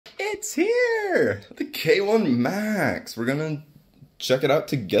It's here! The K1 Max. We're gonna check it out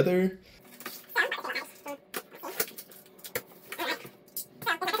together.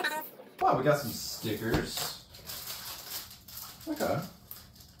 Wow, we got some stickers. Okay.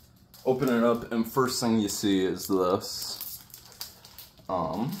 Open it up, and first thing you see is this.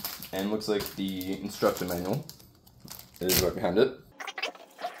 And looks like the instruction manual is right behind it.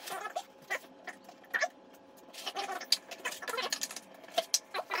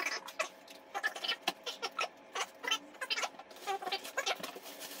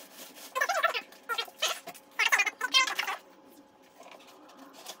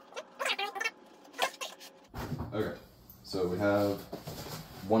 Okay, so we have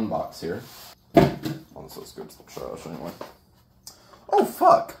one box here. Oh, this looks good to the trash anyway. Oh,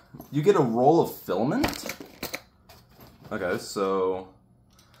 fuck! You get a roll of filament? Okay, so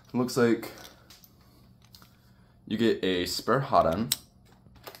it looks like you get a spare hot end,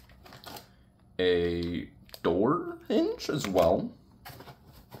 a door hinge as well.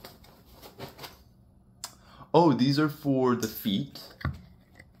 Oh, these are for the feet.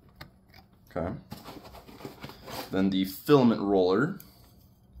 Okay. Then the filament roller,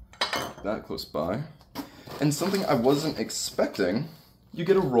 that close by. And something I wasn't expecting, you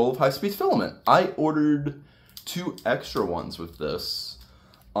get a roll of high-speed filament. I ordered 2 extra ones with this,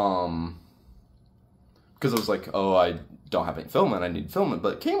 because I was like, oh, I don't have any filament, I need filament,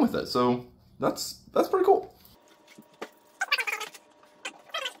 but it came with it, so that's pretty cool.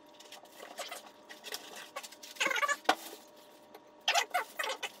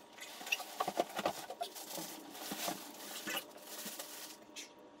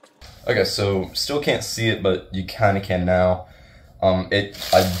 Okay, so still can't see it, but you kind of can now. I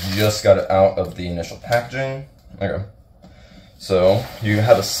just got it out of the initial packaging. Okay, so you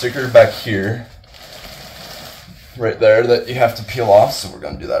have a sticker back here, right there, that you have to peel off. So we're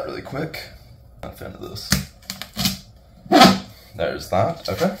gonna do that really quick. I'm not a fan of this. There's that.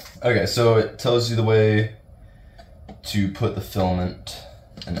 Okay. Okay, so it tells you the way to put the filament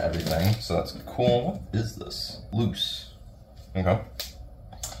and everything. So that's cool. What is this? Loose. Okay.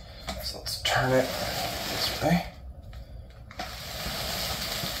 So let's turn it this way.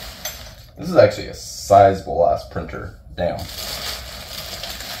 This is actually a sizable ass printer. Damn.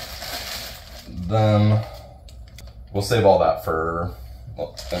 Then we'll save all that for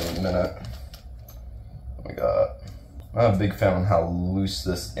in a minute. What we got? I'm a big fan on how loose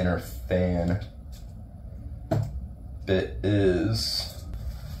this inner fan bit is.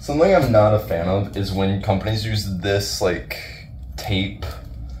 Something I'm not a fan of is when companies use this like tape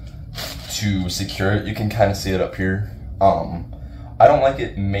to secure it. You can kind of see it up here. I don't like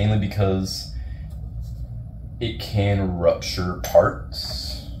it mainly because it can rupture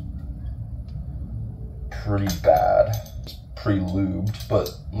parts pretty bad. It's pre-lubed, but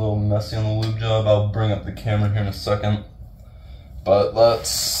a little messy on the lube job. I'll bring up the camera here in a second. But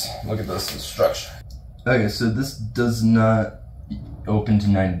let's look at this instruction. Okay, so this does not open to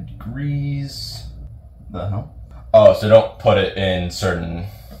 90 degrees. The hell? Oh, so don't put it in certain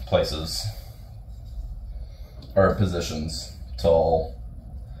places or positions till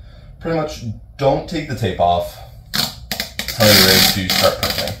pretty much don't take the tape off until you're ready to start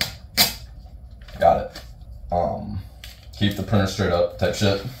printing. Got it. Keep the printer straight up type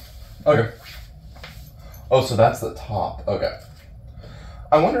shit. Okay. Oh, so that's the top. Okay.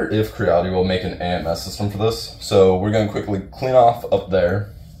 I wonder if Creality will make an AMS system for this. So we're gonna quickly clean off up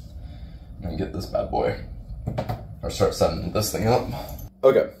there and get this bad boy, or start setting this thing up.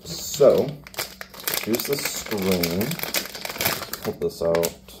 Okay, so here's the screen. Pull this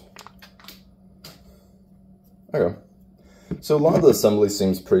out. Okay. So a lot of the assembly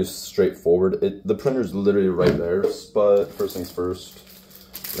seems pretty straightforward. The printer's literally right there, but first things first,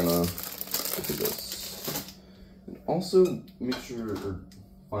 we're gonna do this. And also make sure or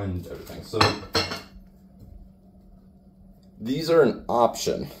find everything. So these are an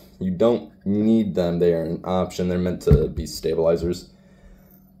option. You don't need them, they are an option. They're meant to be stabilizers.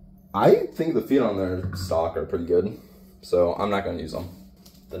 I think the feet on their stock are pretty good, so I'm not going to use them.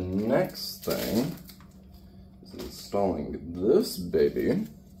 The next thing is installing this baby.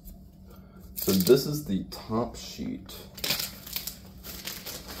 So this is the top sheet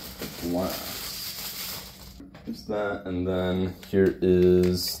of glass. Here's that, and then here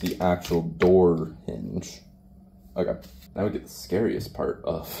is the actual door hinge. Okay, now we get the scariest part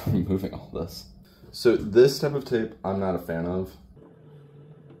of removing all this. So this type of tape I'm not a fan of.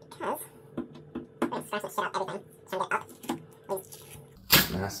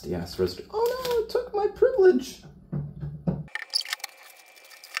 Nasty ass residue. Oh no, it took my privilege.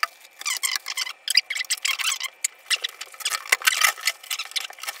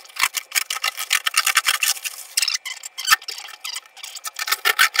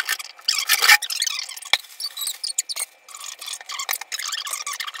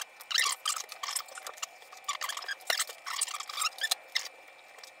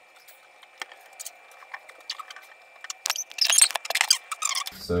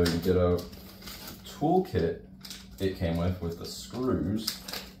 So you get a toolkit it came with the screws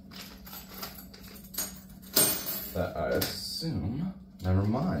that I assume, never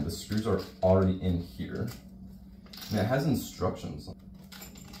mind, the screws are already in here. And it has instructions.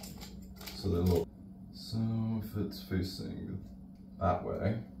 So they look, so if it's facing that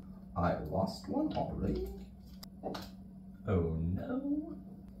way, I lost one already? Oh no.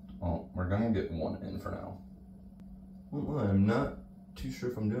 Oh, we're gonna get one in for now. Well, I'm not too sure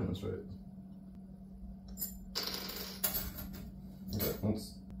if I'm doing this right. Okay,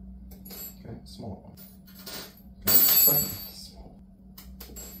 let's, okay, small one. Okay, small.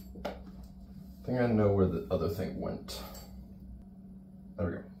 I think I know where the other thing went. There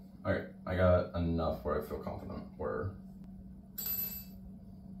we go. Okay, I got enough where I feel confident where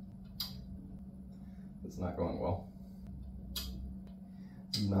it's not going well.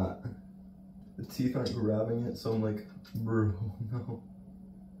 It's not. The teeth aren't grabbing it, so I'm like, bro, no.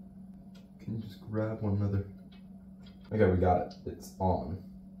 Can you just grab one another? Okay, we got it. It's on.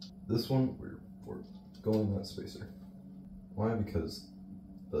 This one, we're going that spacer. Why? Because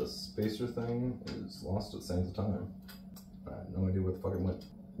the spacer thing is lost at the same time. I have no idea where the fuck it went.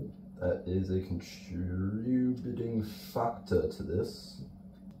 That is a contributing factor to this.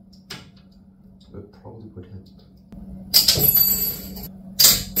 So it probably would hit.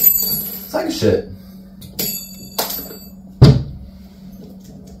 It's like shit.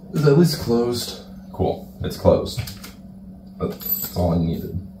 Is it at least closed? Cool, it's closed. That's all I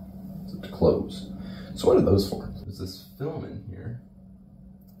needed, to close. So what are those for? There's this film in here.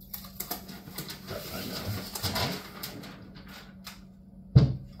 That I know has come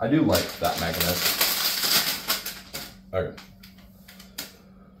off. I do like that magnet. Okay.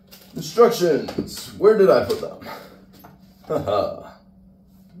 Instructions. Where did I put them? Haha.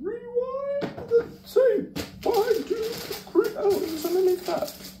 Rewind the tape. Why do Creality underneath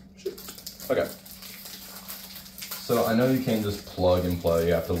that? Shit. Okay. So I know you can't just plug and play.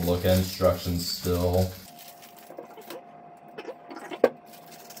 You have to look at instructions still.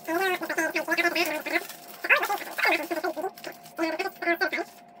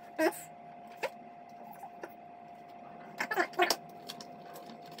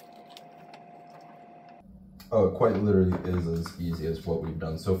 Oh, it quite literally is as easy as what we've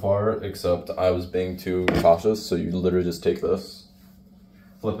done so far, except I was being too cautious, so you literally just take this,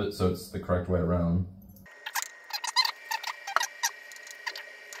 flip it so it's the correct way around.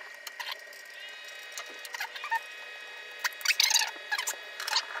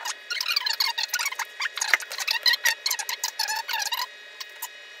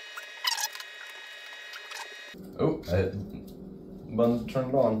 Oh, I hit the button to turn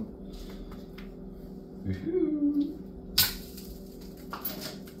it on. Woohoo!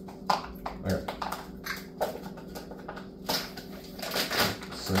 Okay.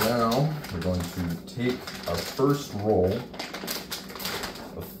 So now we're going to take our first roll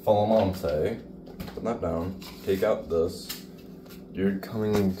of Filamante, put that down, take out this. You're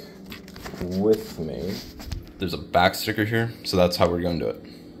coming with me. There's a back sticker here, so that's how we're going to do it.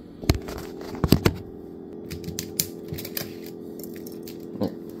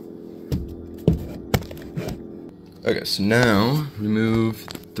 Okay, so now remove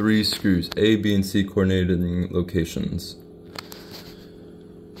 3 screws, A, B, and C coordinating locations.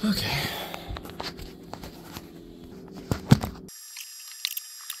 Okay.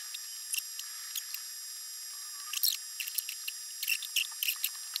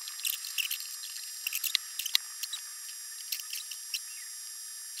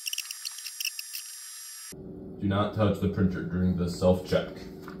 Do not touch the printer during the self-check.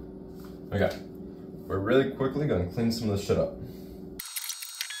 Okay. We're really quickly gonna clean some of this shit up.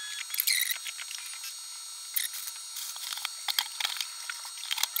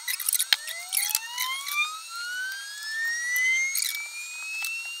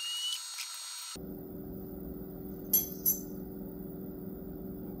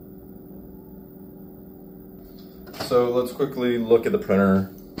 So let's quickly look at the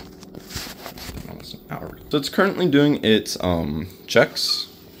printer. Almost an hour. So it's currently doing its checks.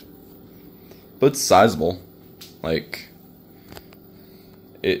 But it's sizable, like,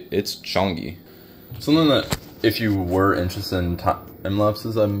 it's chunky. Something that, if you were interested in time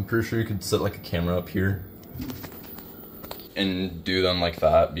lapses, I'm pretty sure you could set like a camera up here and do them like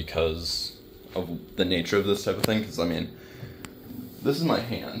that because of the nature of this type of thing. Because I mean, this is my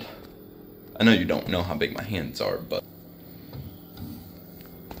hand. I know you don't know how big my hands are, but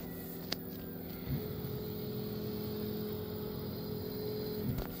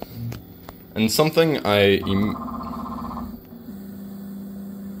and something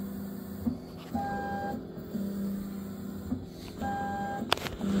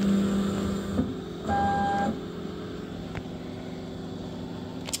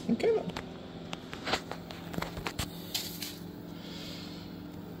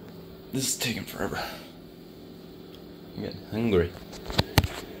This is taking forever. I'm getting hungry.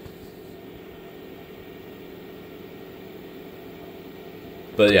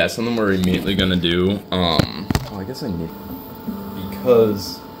 But yeah, something we're immediately gonna do. I guess I need,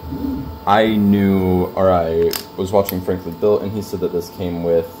 because I knew, or I was watching Frankly Built, and he said that this came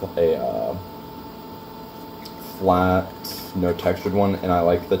with a flat, no textured one, and I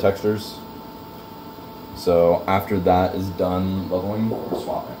like the textures. So after that is done leveling, we're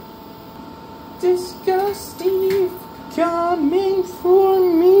swapping. Disgusting.